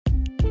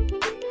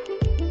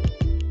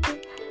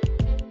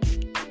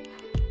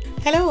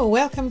Hello,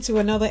 welcome to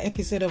another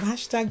episode of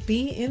Hashtag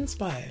Be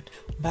Inspired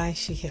by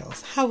She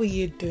Heals. How are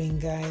you doing,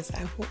 guys? I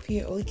hope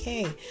you're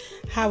okay.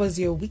 How has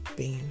your week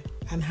been?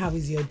 And how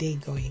is your day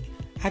going?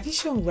 Have you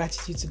shown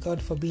gratitude to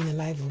God for being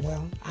alive and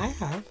well? I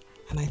have,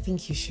 and I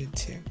think you should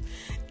too.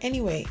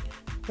 Anyway,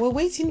 we're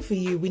waiting for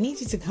you. We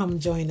need you to come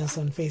join us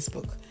on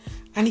Facebook.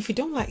 And if you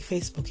don't like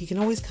Facebook, you can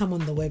always come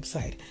on the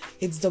website.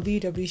 It's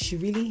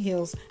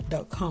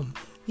www.shereallyheals.com.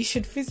 You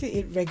should visit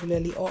it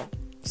regularly or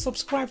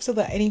subscribe so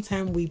that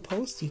anytime we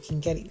post, you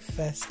can get it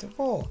first of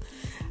all.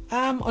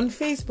 On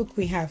Facebook,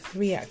 we have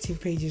 3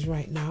 active pages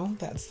right now.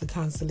 That's the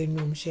Counseling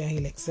Room Share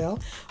Heal Excel,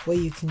 where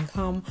you can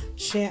come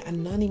share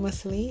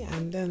anonymously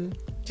and then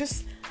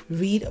just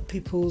read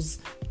people's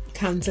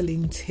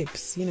counseling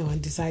tips,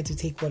 and decide to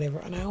take whatever.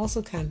 And I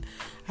also can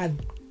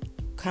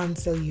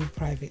counsel you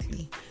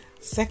privately.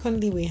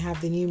 Secondly, we have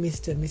the new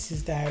Mr. and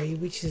Mrs. Diary,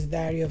 which is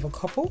diary of a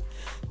couple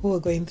who are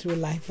going through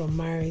life from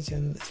marriage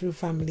and through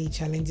family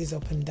challenges,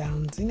 up and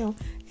downs.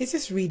 It's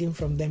just reading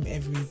from them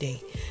every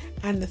day.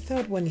 And the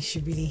third one is She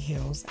Really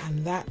Heals,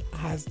 and that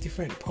has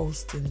different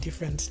posts and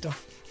different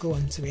stuff go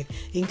onto it,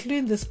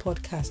 including this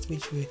podcast,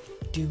 which we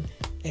do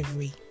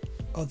every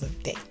other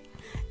day.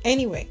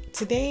 Anyway,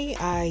 today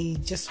I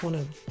just want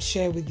to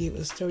share with you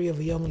a story of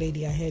a young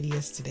lady I heard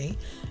yesterday,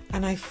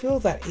 and I feel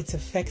that it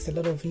affects a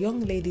lot of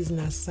young ladies in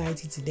our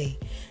society today,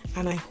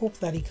 and I hope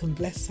that it can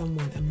bless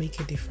someone and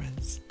make a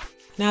difference.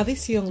 Now,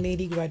 this young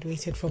lady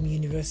graduated from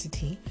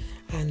university,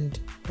 and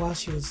while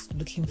she was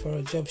looking for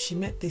a job, she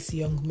met this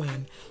young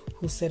man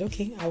who said,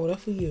 "Okay, I will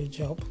offer you a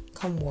job.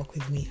 Come work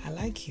with me. I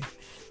like you."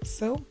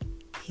 So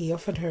he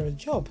offered her a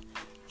job.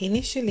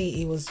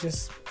 Initially, it was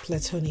just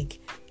platonic.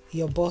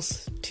 Your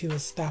boss to a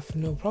staff,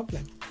 no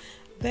problem.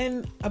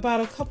 Then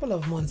about a couple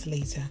of months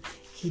later,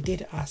 he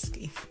did ask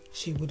if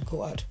she would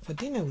go out for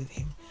dinner with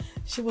him.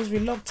 She was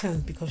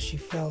reluctant because she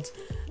felt,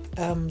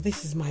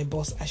 this is my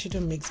boss, I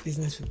shouldn't mix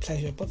business with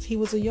pleasure. But he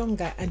was a young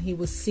guy and he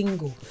was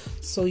single.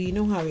 So you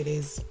know how it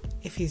is.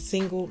 If he's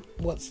single,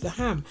 what's the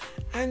harm?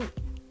 And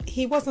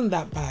he wasn't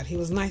that bad. He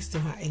was nice to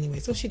her anyway.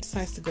 So she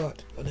decides to go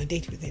out on a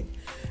date with him.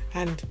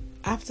 And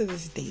after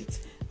this date,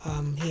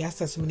 he asked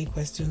her so many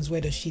questions. Where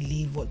does she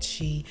live?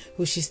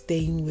 Who's she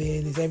staying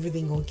with? Is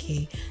everything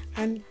okay?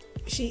 And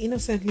she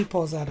innocently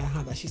pours out her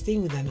hand that she's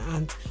staying with an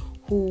aunt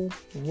who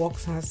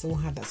works her so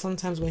hard that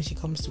sometimes when she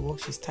comes to work,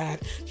 she's tired,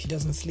 she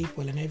doesn't sleep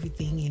well and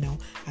everything,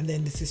 and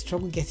then there's a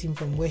struggle getting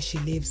from where she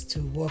lives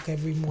to work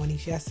every morning.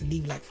 She has to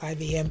leave like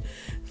 5 a.m.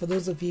 For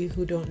those of you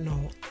who don't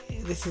know,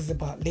 this is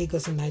about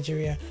Lagos in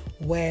Nigeria,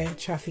 where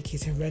traffic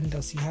is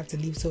horrendous. You have to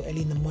leave so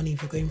early in the morning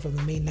if you're going from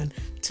the mainland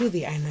to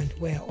the island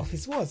where her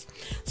office was.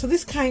 So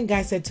this kind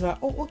guy said to her,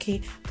 "Oh,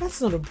 okay, that's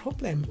not a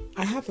problem.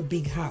 I have a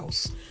big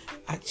house,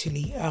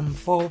 actually,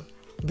 4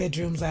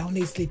 bedrooms. I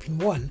only sleep in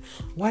one.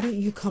 Why don't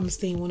you come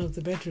stay in one of the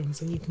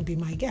bedrooms and you can be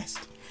my guest?"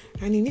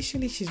 And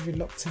initially she's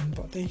reluctant,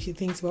 but then she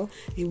thinks, well,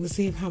 it will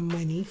save her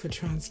money for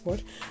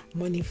transport,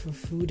 money for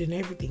food and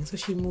everything. So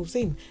she moves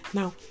in.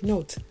 Now,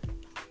 note,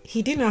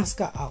 he didn't ask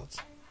her out.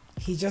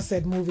 He just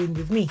said, "Move in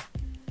with me."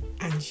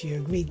 And she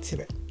agreed to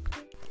it.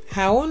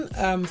 Her own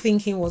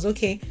thinking was,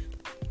 okay,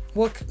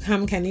 what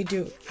harm can you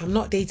do? I'm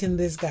not dating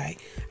this guy.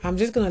 I'm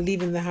just going to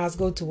live in the house,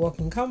 go to work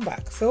and come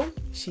back. So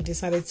she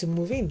decided to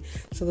move in.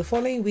 So the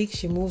following week,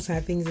 she moves her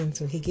things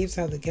into, he gives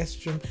her the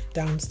guest room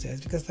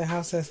downstairs because the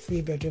house has 3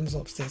 bedrooms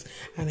upstairs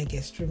and a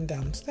guest room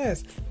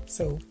downstairs.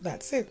 So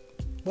that's it.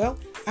 Well,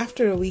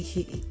 after a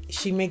week,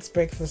 she makes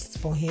breakfast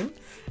for him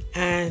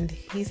and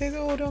he says,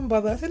 "Oh, don't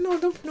bother." I said, no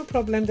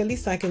problem. The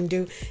least I can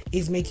do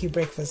is make you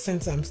breakfast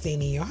since I'm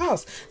staying in your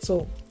house.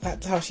 So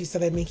that's how she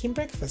started making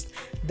breakfast.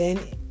 Then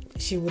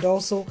she would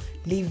also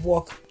leave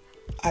work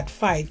at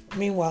 5.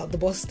 Meanwhile, the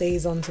boss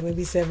stays on to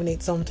maybe 7,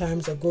 8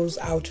 sometimes, or goes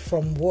out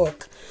from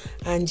work,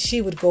 and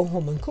she would go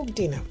home and cook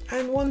dinner.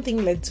 And one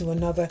thing led to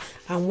another.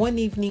 And one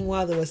evening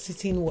while they were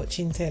sitting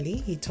watching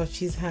telly, he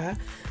touches her.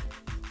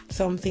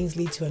 Some things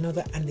lead to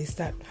another and they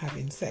start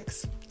having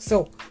sex.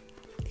 So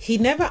he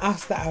never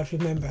asked her out,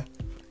 remember.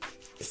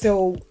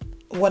 So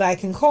what I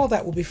can call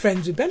that would be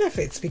friends with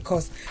benefits,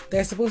 because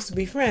they're supposed to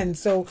be friends.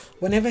 So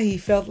whenever he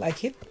felt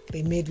like it,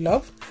 they made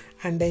love.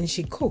 And then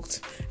she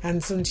cooked,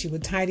 and soon she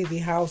would tidy the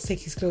house,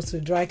 take his clothes to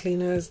the dry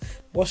cleaners,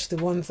 wash the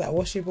ones that are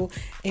washable.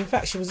 In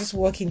fact, she was just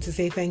working to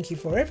say thank you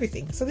for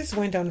everything. So this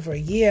went on for a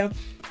year,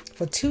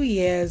 for 2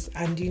 years,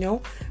 and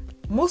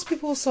most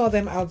people saw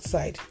them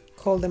outside,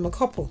 called them a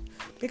couple,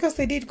 because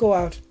they did go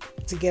out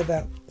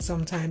together.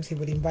 Sometimes he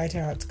would invite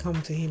her out to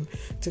come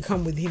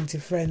with him to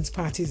friends'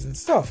 parties and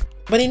stuff.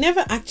 But he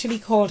never actually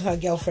called her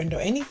girlfriend or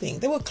anything.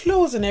 They were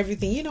close and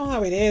everything. You know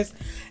how it is.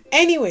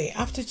 Anyway,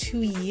 after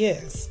 2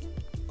 years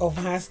of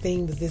her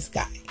staying with this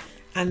guy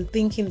and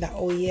thinking that,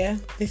 oh yeah,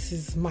 this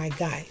is my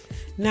guy.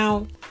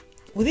 Now,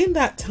 within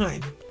that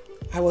time,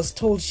 I was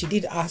told she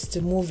did ask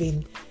to move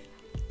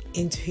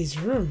into his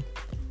room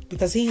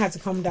because he had to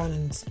come down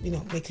and,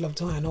 make love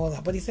to her and all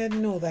that. But he said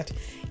no, that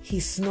he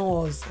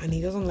snores and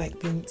he doesn't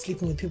like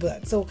sleeping with people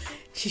so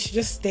she should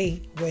just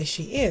stay where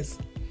she is.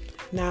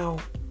 Now,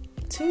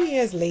 2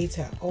 years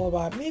later, or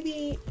about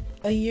maybe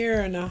a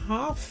year and a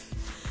half.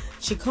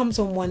 She comes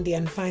home one day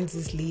and finds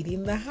this lady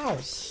in the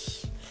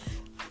house.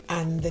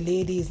 And the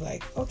lady is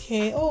like,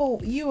 okay, oh,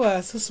 you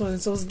are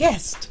so-and-so's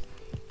guest.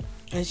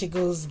 And she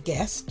goes,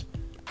 guest?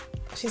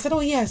 She said,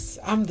 oh yes,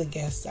 I'm the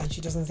guest. And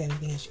she doesn't say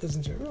anything, and she goes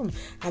into her room.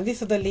 And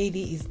this other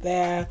lady is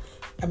there.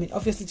 I mean,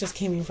 obviously just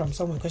came in from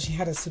somewhere because she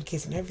had a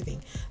suitcase and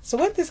everything. So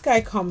when this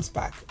guy comes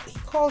back, he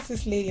calls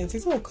this lady and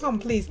says, oh, come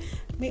please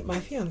meet my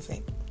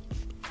fiance.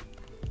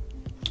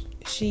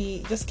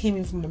 She just came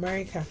in from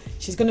America.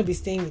 She's going to be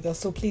staying with us.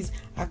 So please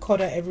accord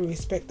her every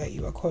respect that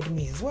you accord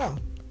me as well.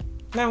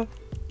 Now,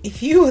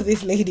 if you were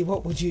this lady,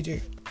 what would you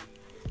do?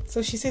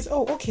 So she says,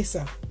 oh, okay,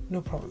 sir, no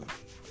problem.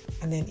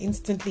 And then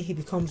instantly he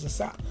becomes a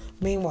sir.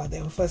 Meanwhile,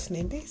 they're on first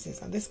name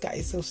basis, and this guy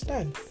is so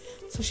stern.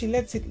 So she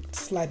lets it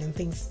slide and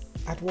thinks,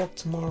 at work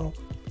tomorrow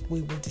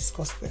we will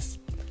discuss this.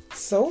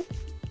 So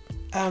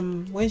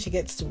when she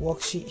gets to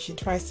work, she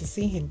tries to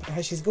see him, but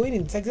as she's going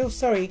in, it's like, oh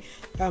sorry,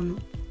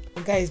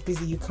 the guy is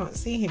busy, you can't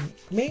see him.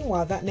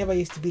 Meanwhile, that never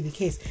used to be the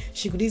case.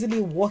 She could easily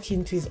walk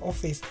into his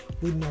office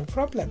with no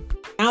problem.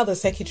 Now the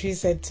secretary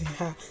said to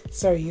her,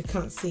 sorry, you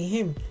can't see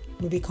him,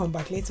 maybe come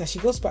back later. She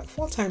goes back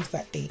 4 times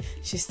that day.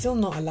 She's still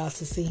not allowed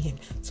to see him.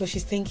 So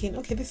she's thinking,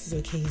 okay, this is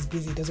okay, he's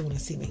busy, he doesn't want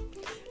to see me.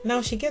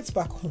 Now she gets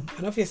back home,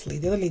 and obviously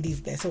the other lady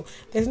is there, so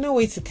there's no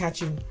way to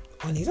catch him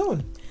on his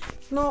own.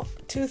 Not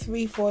 2,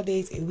 3, 4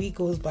 days, a week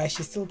goes by,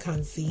 she still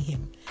can't see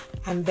him.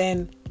 And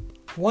then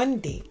one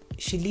day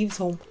she leaves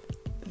home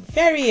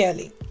very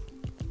early,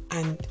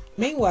 and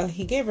meanwhile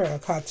he gave her a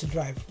car to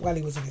drive while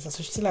he was in his house,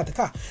 so she still had the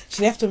car.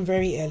 She left him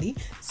very early,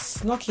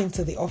 snuck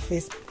into the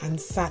office and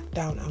sat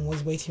down and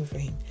was waiting for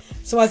him.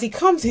 So as he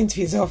comes into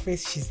his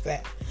office, she's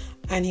there,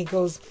 and he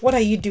goes, what are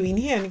you doing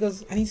here? And he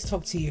goes, I need to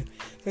talk to you.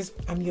 He goes,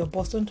 I'm your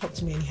boss, don't talk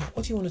to me anyhow.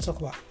 What do you want to talk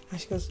about?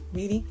 And she goes,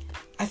 really?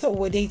 I thought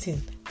we were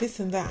dating, this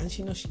and that. And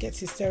she gets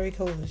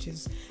hysterical and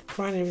she's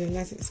crying and everything.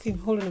 I said, excuse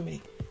me, hold on a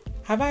minute,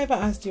 have I ever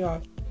asked you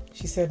out?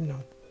 She said no.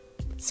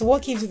 So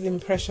what gives you the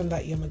impression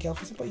that you're my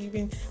girlfriend? I said, but we've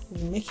been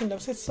making love.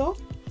 I said, so?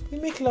 We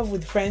make love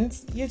with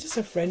friends. You're just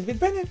a friend with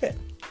benefit.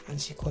 And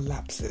she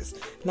collapses.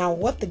 Now,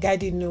 what the guy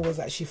didn't know was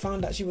that she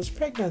found out she was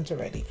pregnant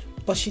already,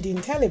 but she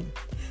didn't tell him.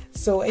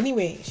 So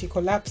anyway, she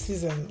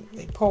collapses and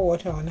they pour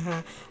water on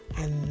her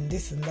and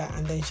this and that.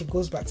 And then she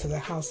goes back to the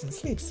house and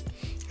sleeps.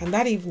 And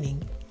that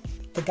evening,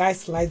 the guy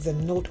slides a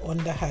note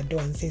under her door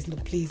and says,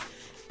 look, please,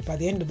 by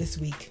the end of this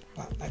week,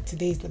 like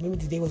today's, maybe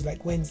the day was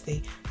like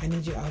Wednesday, I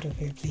need you out of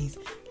here, please.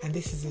 And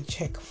this is a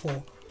check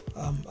for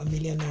 ₦1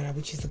 million,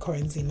 which is the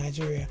currency in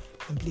Nigeria.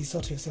 And please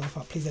sort yourself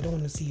out, please. I don't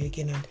want to see you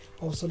again, and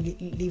also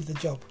leave the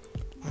job.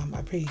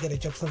 I pray you get a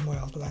job somewhere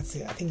else, but that's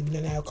it. I think the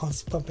million naira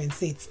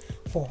compensates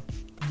for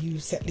you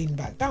settling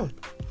back down.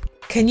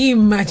 Can you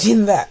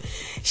imagine that?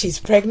 She's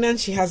pregnant,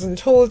 she hasn't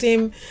told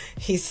him.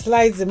 He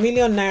slides ₦1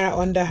 million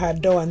under her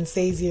door and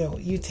says,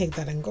 you take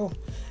that and go.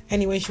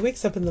 Anyway, she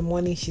wakes up in the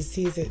morning, she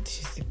sees it,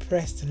 she's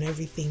depressed and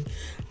everything,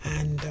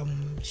 and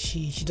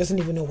she doesn't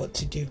even know what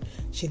to do.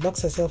 She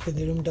locks herself in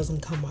the room,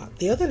 doesn't come out.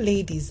 The other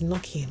lady is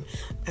knocking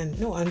and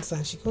no answer,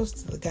 and she goes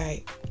to the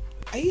guy,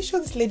 are you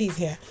sure this lady is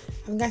here?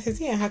 And the guy says,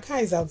 yeah, her car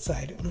is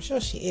outside. I'm sure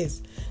she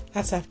is.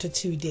 That's after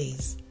 2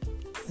 days.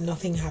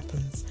 Nothing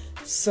happens.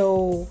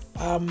 So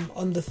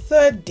on the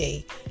 3rd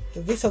day,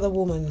 this other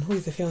woman who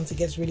is the fiance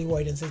gets really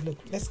worried and says, look,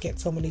 let's get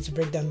somebody to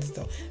break down this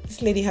door.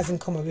 This lady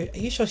hasn't come up. Are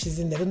you sure she's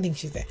in there? I don't think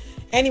she's there.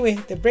 Anyway,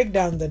 they break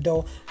down the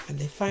door and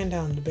they find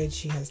out on the bed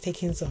she has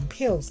taken some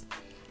pills.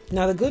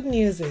 Now the good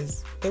news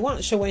is they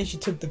weren't sure when she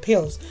took the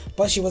pills,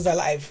 but she was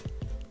alive,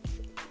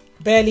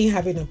 barely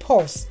having a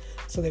pulse.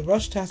 So they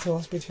rushed her to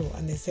hospital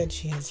and they said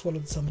she had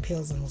swallowed some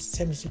pills and was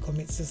attempting to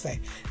commit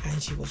suicide,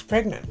 and she was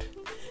pregnant.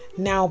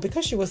 Now,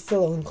 because she was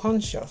still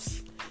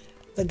unconscious,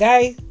 the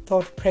guy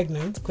thought,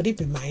 pregnant, could it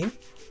be mine?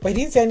 But he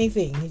didn't say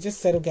anything. He just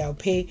said, okay, I'll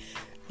pay.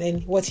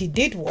 Then what he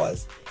did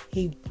was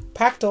he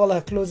packed all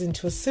her clothes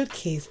into a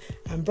suitcase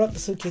and brought the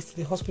suitcase to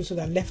the hospital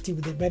and left it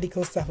with the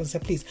medical staff and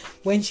said, please,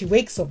 when she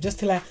wakes up, just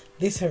tell her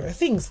these are her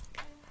things.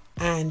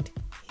 And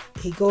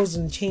he goes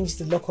and changes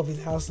the lock of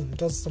his house and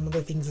does some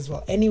other things as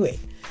well. Anyway,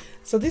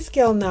 so this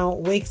girl now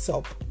wakes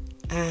up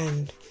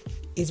and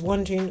is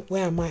wondering,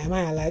 where am I? Am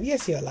I alive?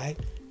 Yes, you're alive.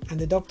 And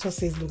the doctor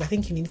says, look, I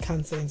think you need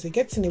counseling. So he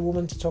gets in a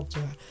woman to talk to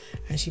her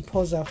and she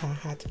pours out her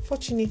heart.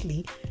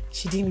 Fortunately,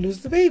 she didn't lose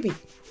the baby.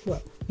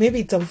 Well, maybe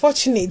it's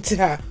unfortunate to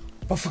her,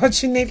 but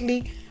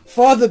fortunately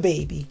for the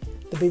baby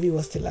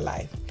was still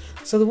alive.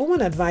 So the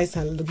woman advised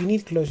her, look, you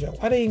need closure.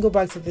 Why don't you go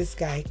back to this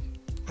guy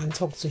and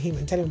talk to him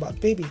and tell him about the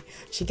baby?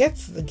 She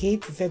gets to the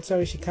gate and said,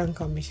 sorry, she can't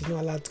come in. She's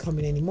not allowed to come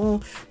in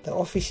anymore. The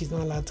office, she's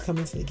not allowed to come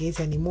into the gate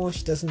anymore.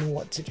 She doesn't know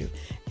what to do.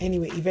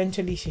 Anyway,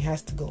 eventually she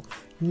has to go.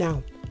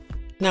 Now,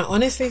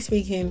 honestly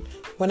speaking,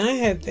 when I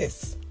heard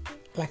this,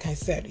 like I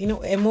said,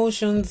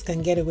 emotions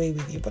can get away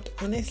with you. But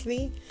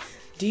honestly,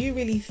 do you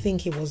really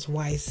think it was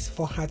wise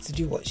for her to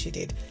do what she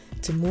did?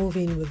 To move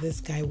in with this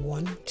guy,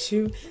 1,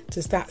 2,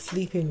 to start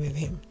sleeping with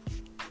him.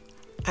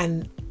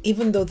 And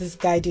even though this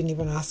guy didn't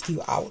even ask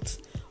you out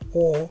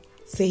or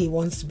say he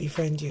wants to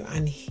befriend you,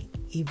 and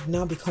you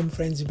now become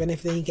friends with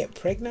benefit, then you get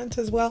pregnant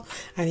as well,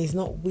 and he's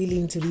not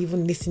willing to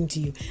even listen to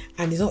you,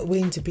 and he's not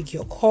willing to pick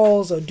your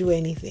calls or do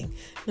anything.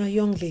 Now,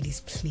 young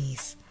ladies,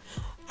 please,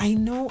 I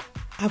know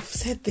I've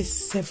said this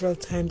several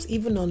times,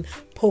 even on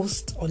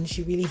posts on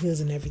She Really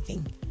Heals and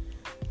everything.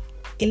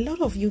 A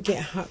lot of you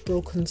get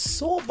heartbroken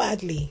so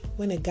badly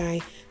when a guy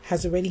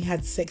has already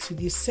had sex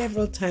with you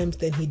several times,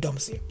 then he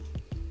dumps you.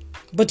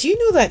 But do you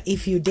know that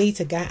if you date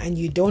a guy and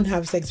you don't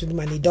have sex with him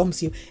and he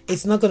dumps you,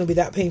 it's not going to be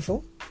that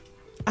painful?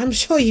 I'm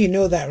sure you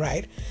know that,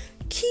 right?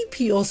 Keep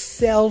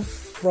yourself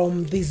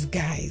from these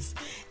guys.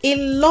 A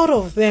lot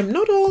of them,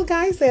 not all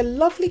guys, they're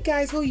lovely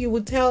guys who you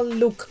would tell,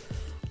 look,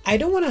 I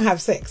don't want to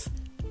have sex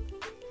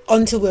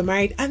until we're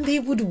married, and they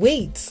would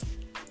wait.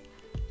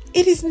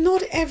 It is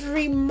not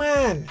every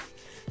man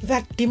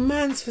that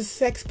demands for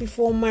sex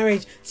before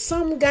marriage.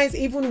 Some guys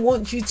even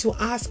want you to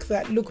ask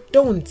that, look,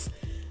 don't.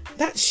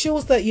 That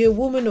shows that you're a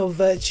woman of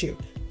virtue.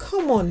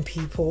 Come on,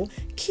 people,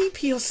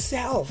 keep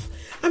yourself.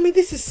 I mean,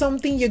 this is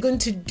something you're going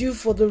to do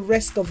for the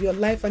rest of your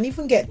life and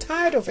even get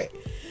tired of it.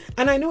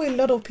 And I know a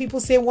lot of people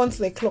say once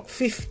they clock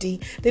 50,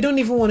 they don't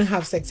even want to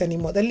have sex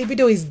anymore. The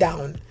libido is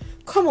down.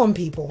 Come on,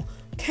 people.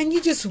 Can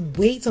you just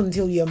wait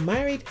until you're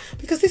married?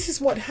 Because this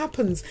is what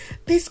happens.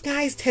 These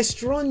guys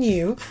test run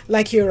you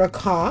like you're a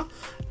car,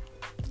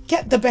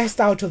 get the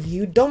best out of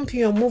you, dump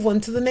you and move on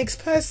to the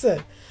next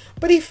person.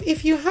 But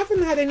if you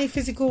haven't had any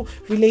physical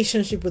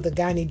relationship with a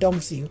guy and he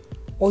dumps you,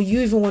 or you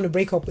even want to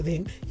break up with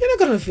him, you're not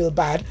going to feel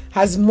bad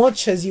as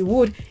much as you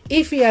would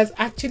if he has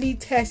actually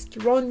test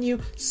run you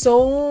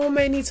so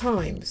many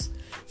times.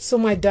 So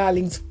my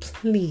darlings,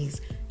 please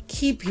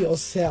keep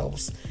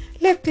yourselves.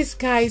 Let these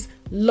guys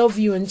love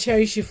you and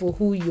cherish you for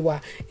who you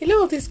are. A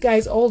lot of these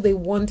guys, all they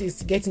want is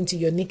to get into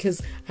your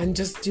knickers and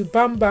just do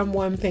bam bam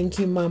wham, thank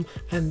you ma'am,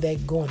 and they're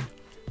gone.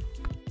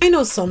 I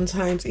know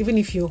sometimes even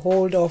if you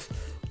hold off,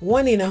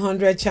 1 in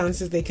 100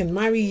 chances they can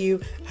marry you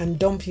and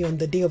dump you on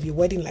the day of your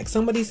wedding. Like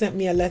somebody sent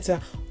me a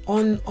letter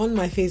on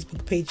my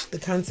Facebook page, The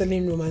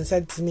Counseling Room, and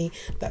said to me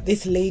that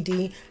this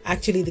lady,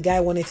 actually the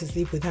guy wanted to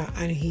sleep with her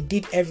and he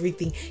did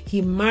everything.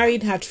 He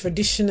married her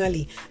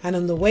traditionally, and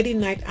on the wedding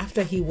night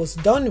after he was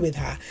done with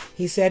her,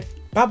 he said,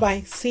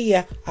 bye-bye, see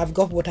ya, I've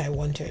got what I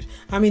wanted.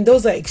 I mean,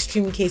 those are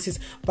extreme cases,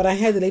 but I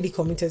heard the lady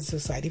committed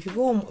suicide. If you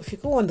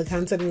go on the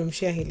Counseling Room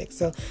Share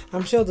Helixel,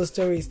 I'm sure the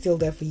story is still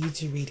there for you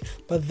to read.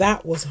 But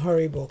that was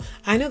horrible.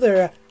 I know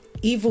there are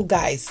evil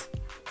guys,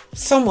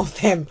 some of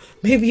them,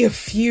 maybe a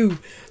few,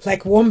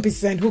 like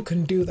 1% who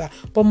can do that.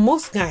 But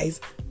most guys,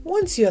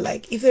 once you're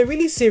like, if they're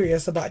really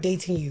serious about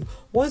dating you,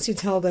 once you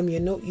tell them you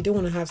don't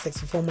want to have sex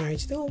before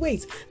marriage, they'll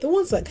wait. The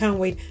ones that can't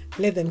wait,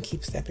 let them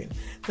keep stepping.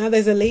 Now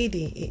there's a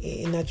lady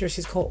in Nigeria,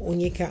 she's called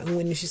Onyeka, and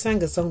when she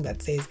sang a song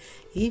that says,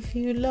 if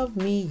you love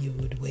me, you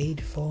would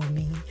wait for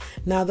me.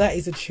 Now that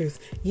is the truth.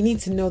 You need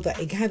to know that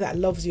a guy that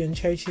loves you and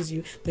cherishes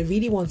you, that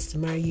really wants to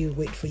marry you,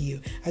 wait for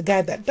you. A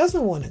guy that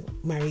doesn't want to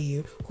marry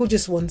you, who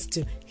just wants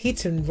to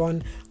hit and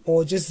run,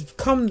 or just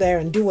come there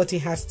and do what he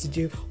has to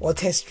do, or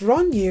test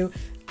run you,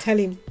 tell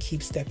him,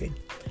 keep stepping.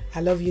 I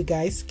love you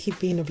guys. Keep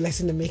being a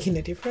blessing and making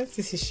a difference.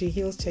 This is She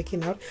Heals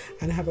checking out,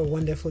 and have a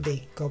wonderful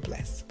day. God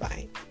bless.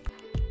 Bye.